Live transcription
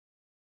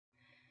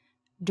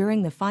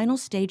During the final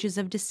stages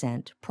of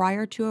descent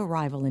prior to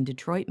arrival in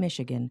Detroit,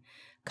 Michigan,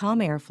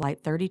 Comair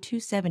Flight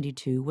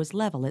 3272 was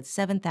level at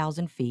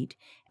 7,000 feet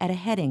at a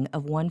heading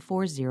of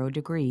 140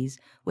 degrees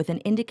with an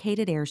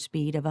indicated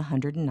airspeed of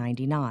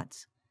 190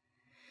 knots.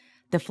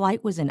 The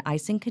flight was in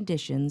icing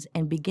conditions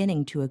and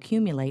beginning to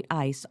accumulate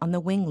ice on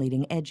the wing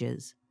leading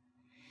edges.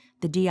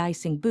 The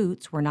de-icing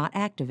boots were not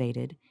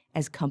activated,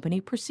 as company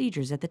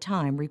procedures at the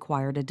time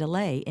required a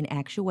delay in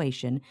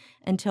actuation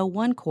until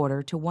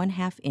 1/4 to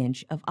 1/2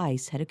 inch of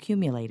ice had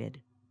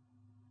accumulated.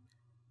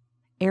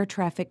 Air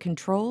traffic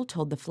control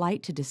told the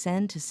flight to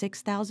descend to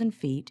 6,000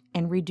 feet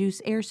and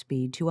reduce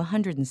airspeed to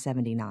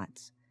 170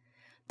 knots.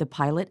 The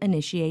pilot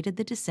initiated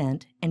the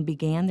descent and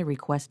began the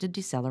requested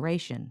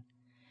deceleration.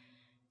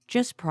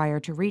 Just prior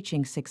to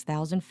reaching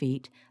 6,000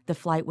 feet, the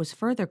flight was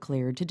further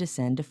cleared to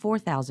descend to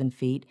 4,000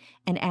 feet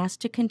and asked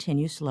to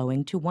continue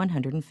slowing to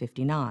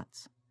 150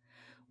 knots.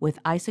 With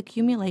ice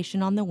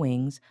accumulation on the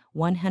wings,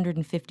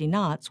 150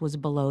 knots was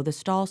below the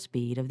stall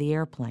speed of the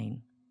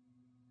airplane.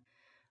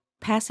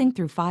 Passing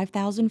through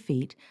 5,000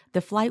 feet,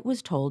 the flight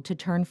was told to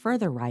turn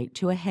further right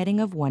to a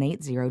heading of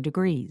 180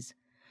 degrees.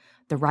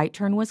 The right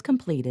turn was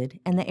completed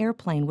and the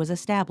airplane was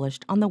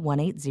established on the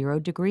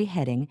 180-degree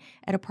heading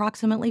at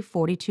approximately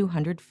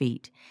 4,200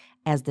 feet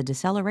as the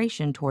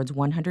deceleration towards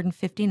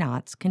 150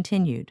 knots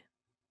continued.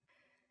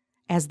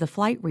 As the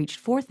flight reached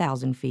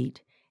 4,000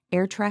 feet,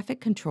 air traffic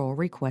control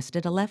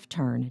requested a left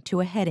turn to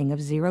a heading of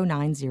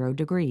 090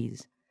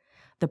 degrees.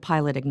 The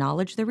pilot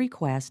acknowledged the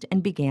request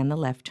and began the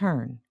left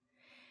turn.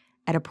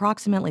 At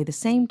approximately the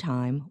same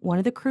time, one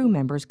of the crew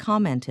members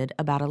commented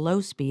about a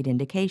low speed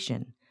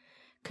indication.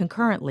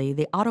 Concurrently,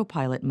 the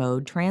autopilot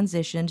mode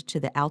transitioned to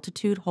the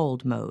altitude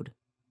hold mode.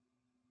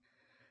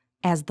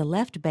 As the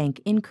left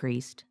bank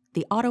increased,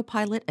 the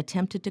autopilot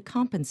attempted to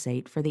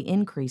compensate for the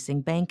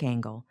increasing bank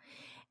angle,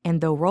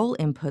 and though roll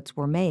inputs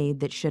were made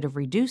that should have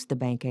reduced the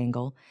bank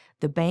angle,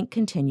 the bank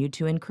continued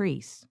to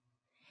increase.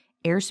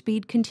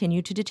 Airspeed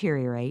continued to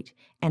deteriorate,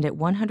 and at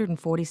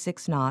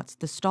 146 knots,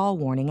 the stall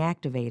warning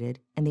activated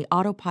and the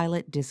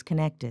autopilot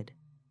disconnected.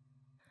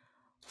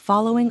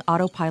 Following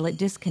autopilot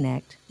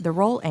disconnect, the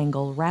roll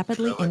angle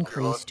rapidly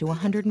increased to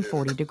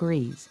 140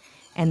 degrees,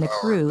 and the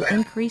crew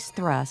increased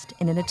thrust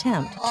in an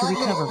attempt to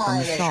recover from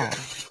the stall.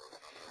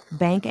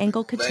 Bank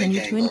angle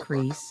continued to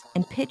increase,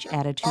 and pitch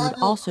attitude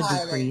also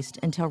decreased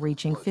until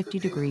reaching 50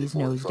 degrees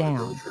nose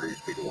down.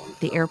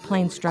 The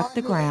airplane struck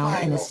the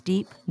ground in a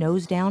steep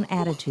nose-down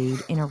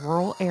attitude in a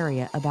rural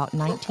area about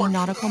 19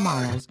 nautical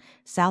miles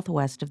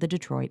southwest of the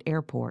Detroit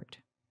airport.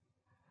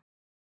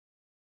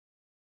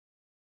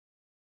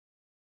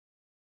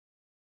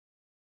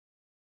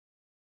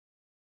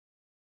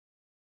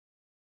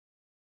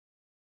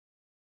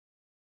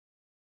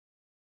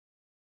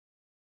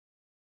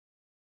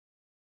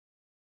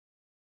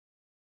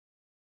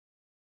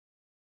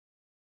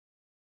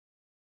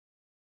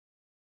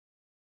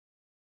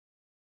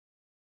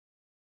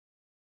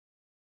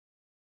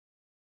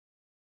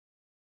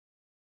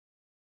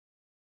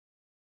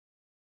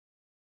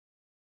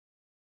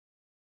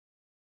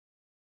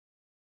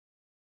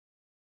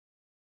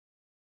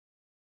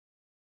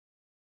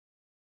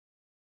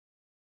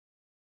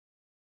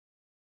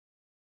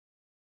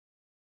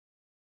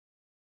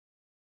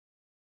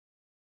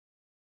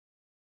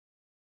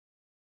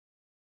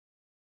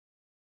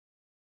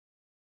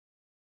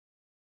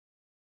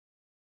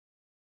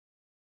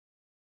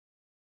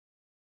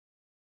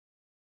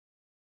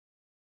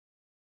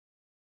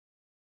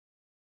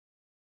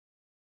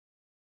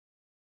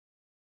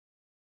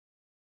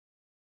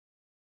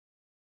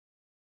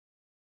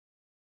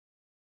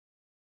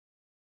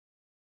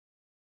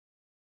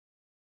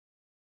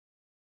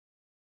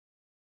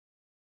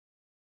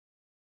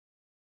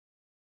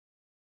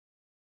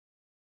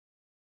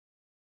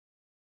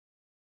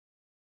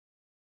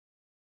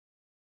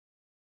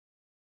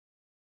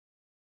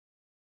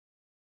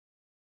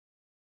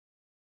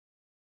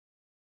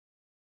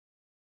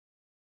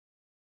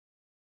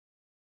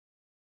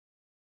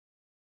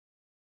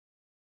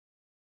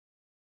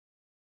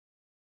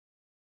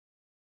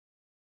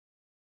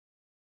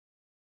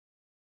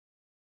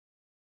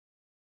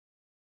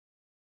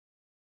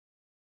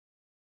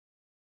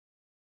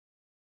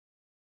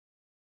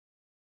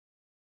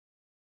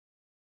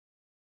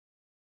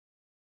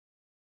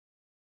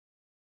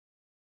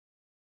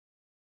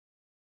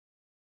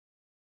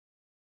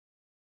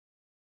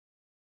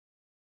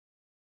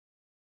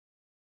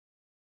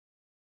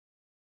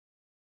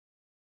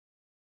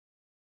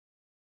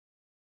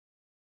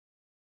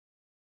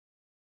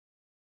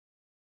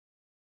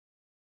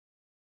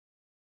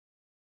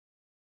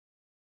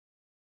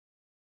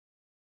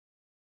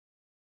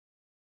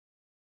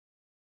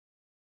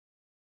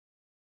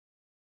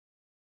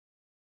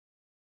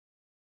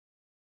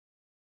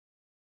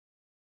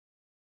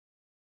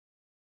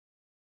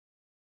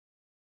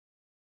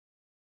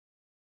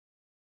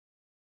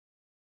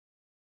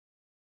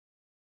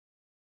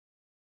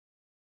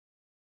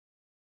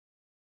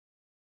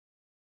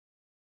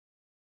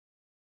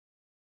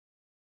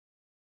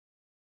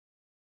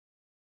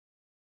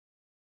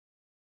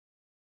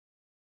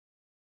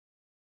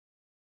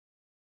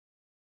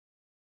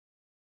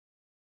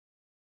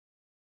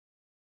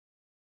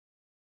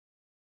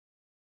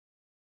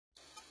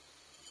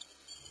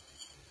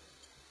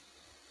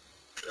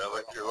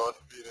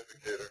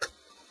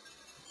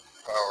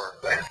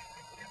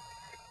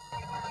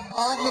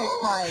 Cardinal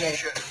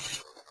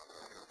pilot.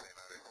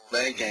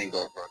 Bank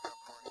angle.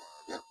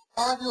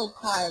 Cardinal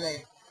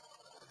pilot.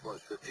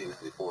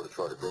 1594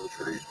 Detroit Road,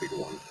 speed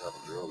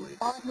 170.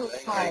 Cardinal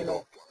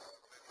pilot.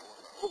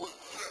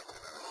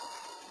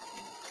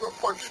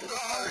 Report